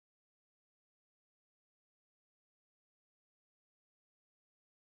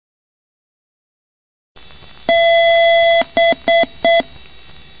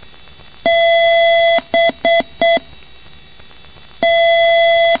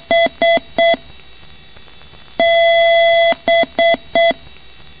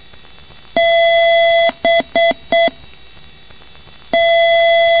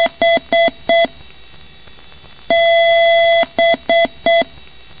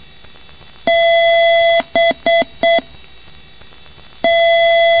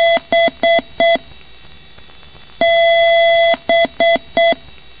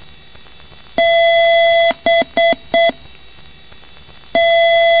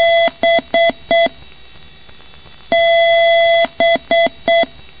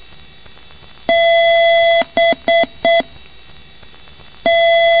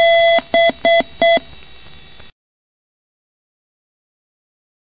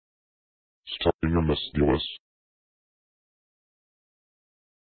Starting MS-DOS.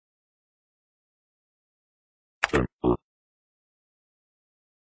 Enter.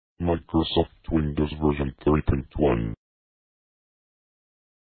 Microsoft Windows version 3.1.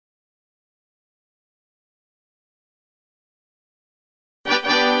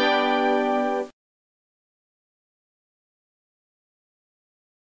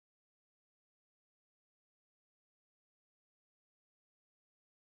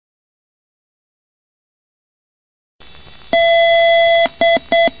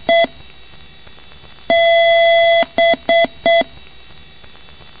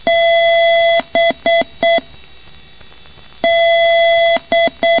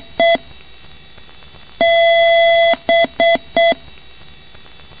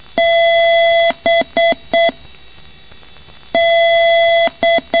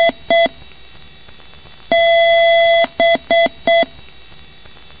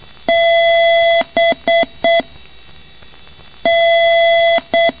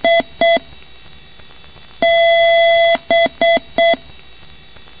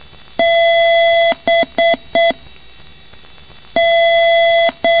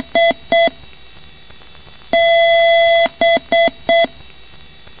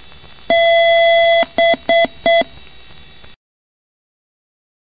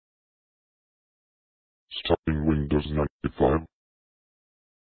 Starting Windows 95.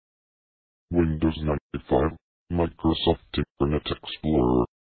 Windows 95, Microsoft Internet Explorer.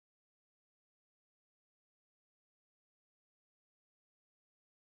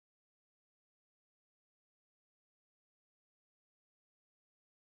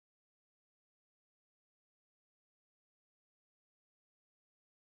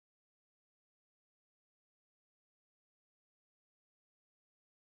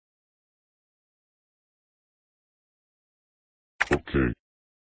 OK.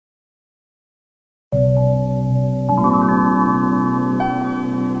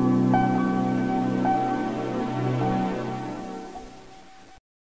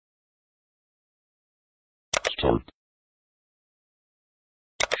 Start.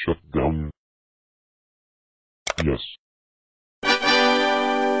 Shutdown. Yes.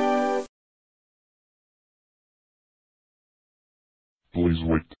 Please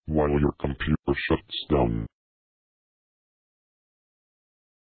wait while your computer shuts down.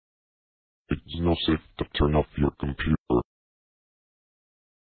 It's not safe to turn off your computer.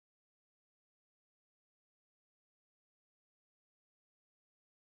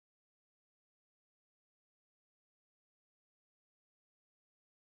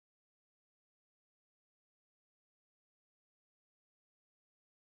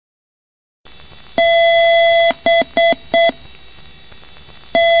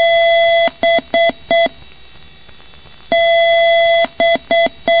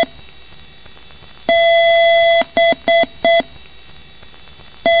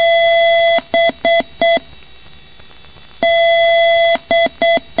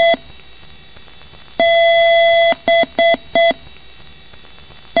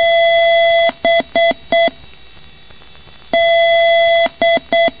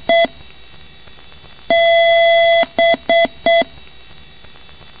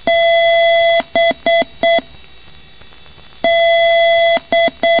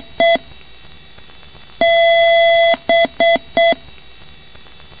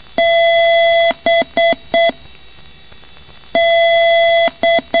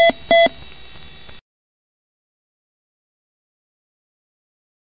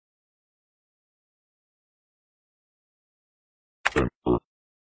 Enter.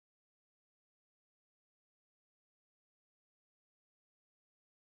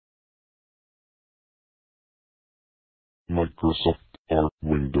 Microsoft R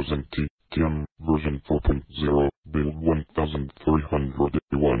Windows NT 10 version 4.0 build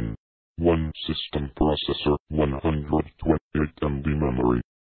 1301. 1 system processor 128 MB memory.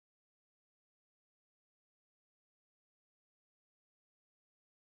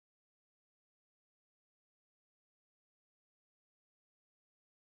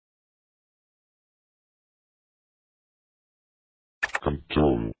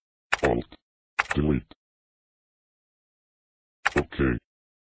 Control Alt Delete. OK.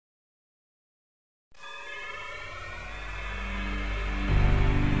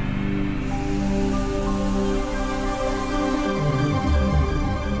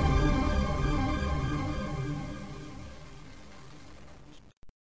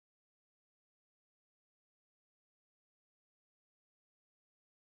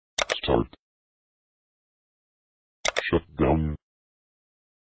 Start. Shutdown.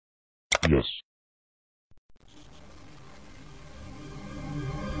 Yes.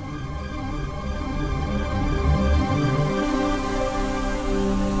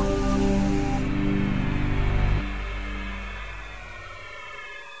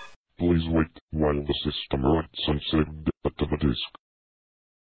 writes unsaved data to the disk.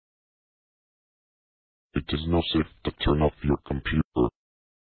 It is now safe to turn off your computer.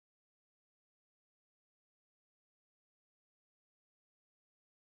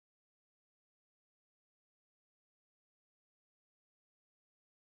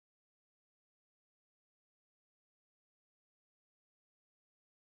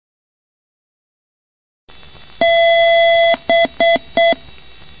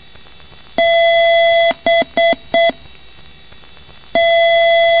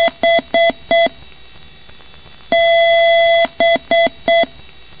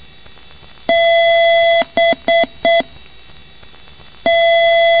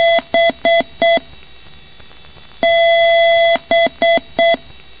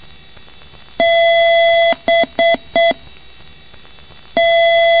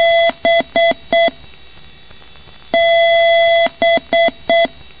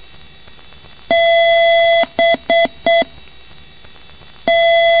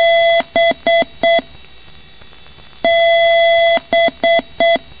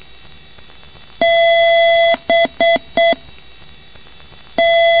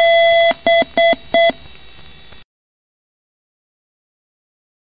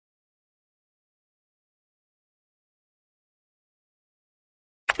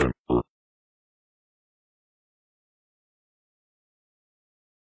 Enter.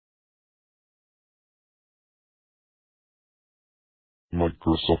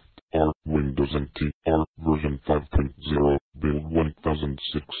 Microsoft R Windows NT R version 5.0 build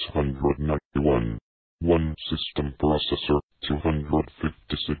 1691. 1 system processor,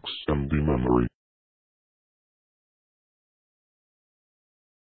 256 MB memory.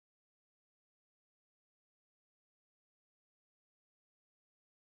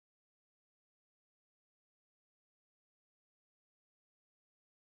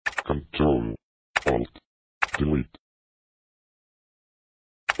 Control Alt Delete.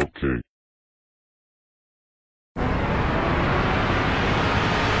 OK.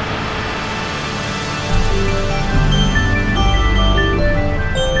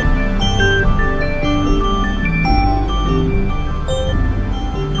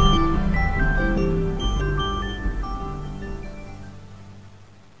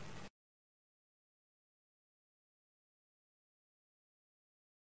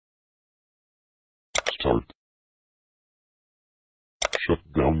 Start.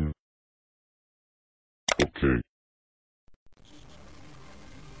 Shutdown. OK.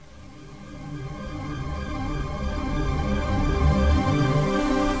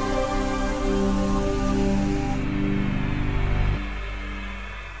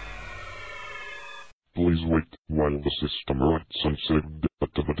 Please wait while the system writes unsaved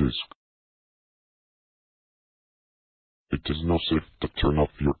data to the disk. It is now safe to turn off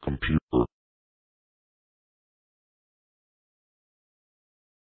your computer.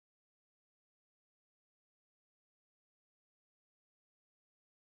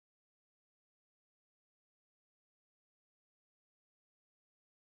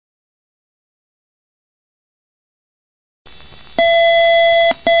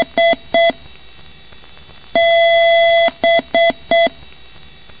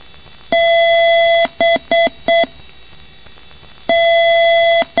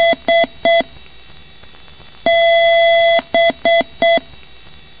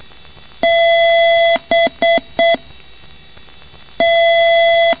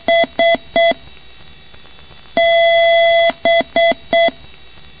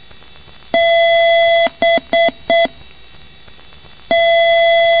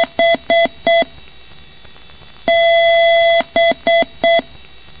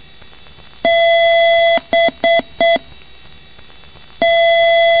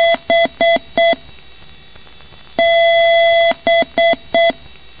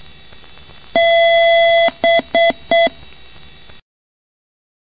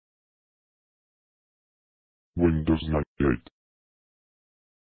 Windows 98.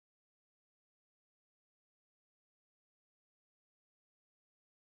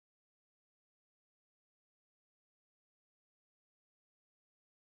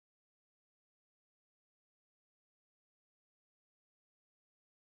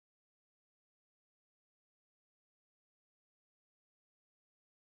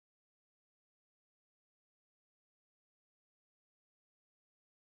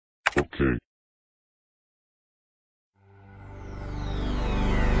 OK.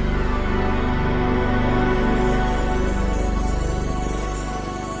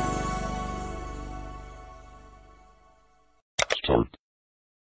 Start.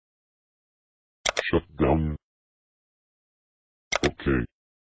 Shutdown. OK.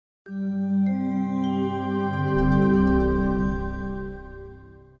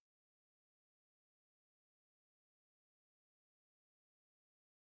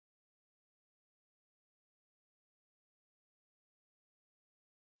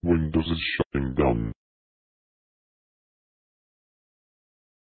 Windows is shutting down.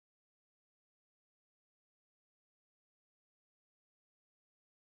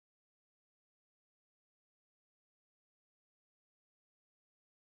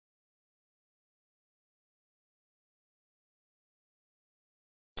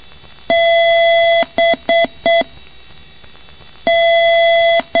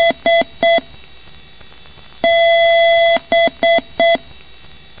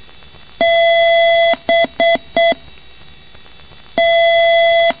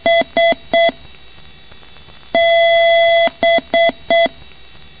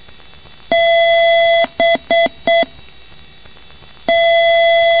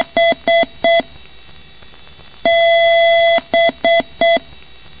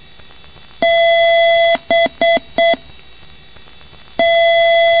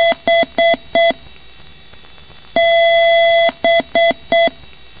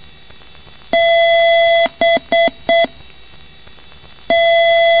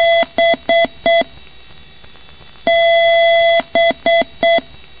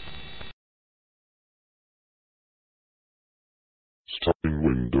 Stopping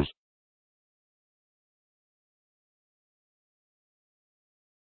Windows.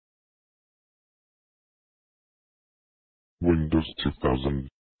 Windows 2000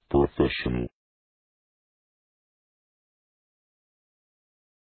 Professional.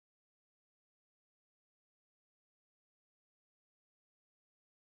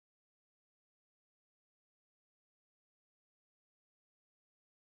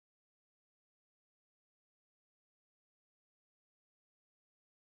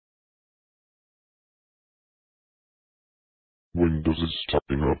 Windows is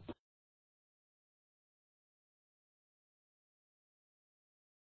starting up.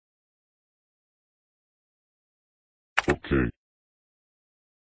 Okay.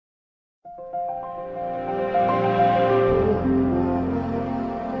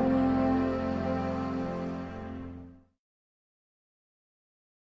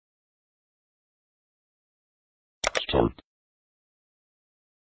 Start.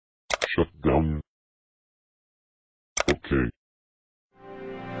 Shutdown. Okay.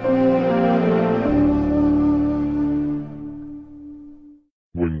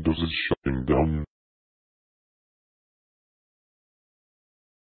 Windows is shutting down.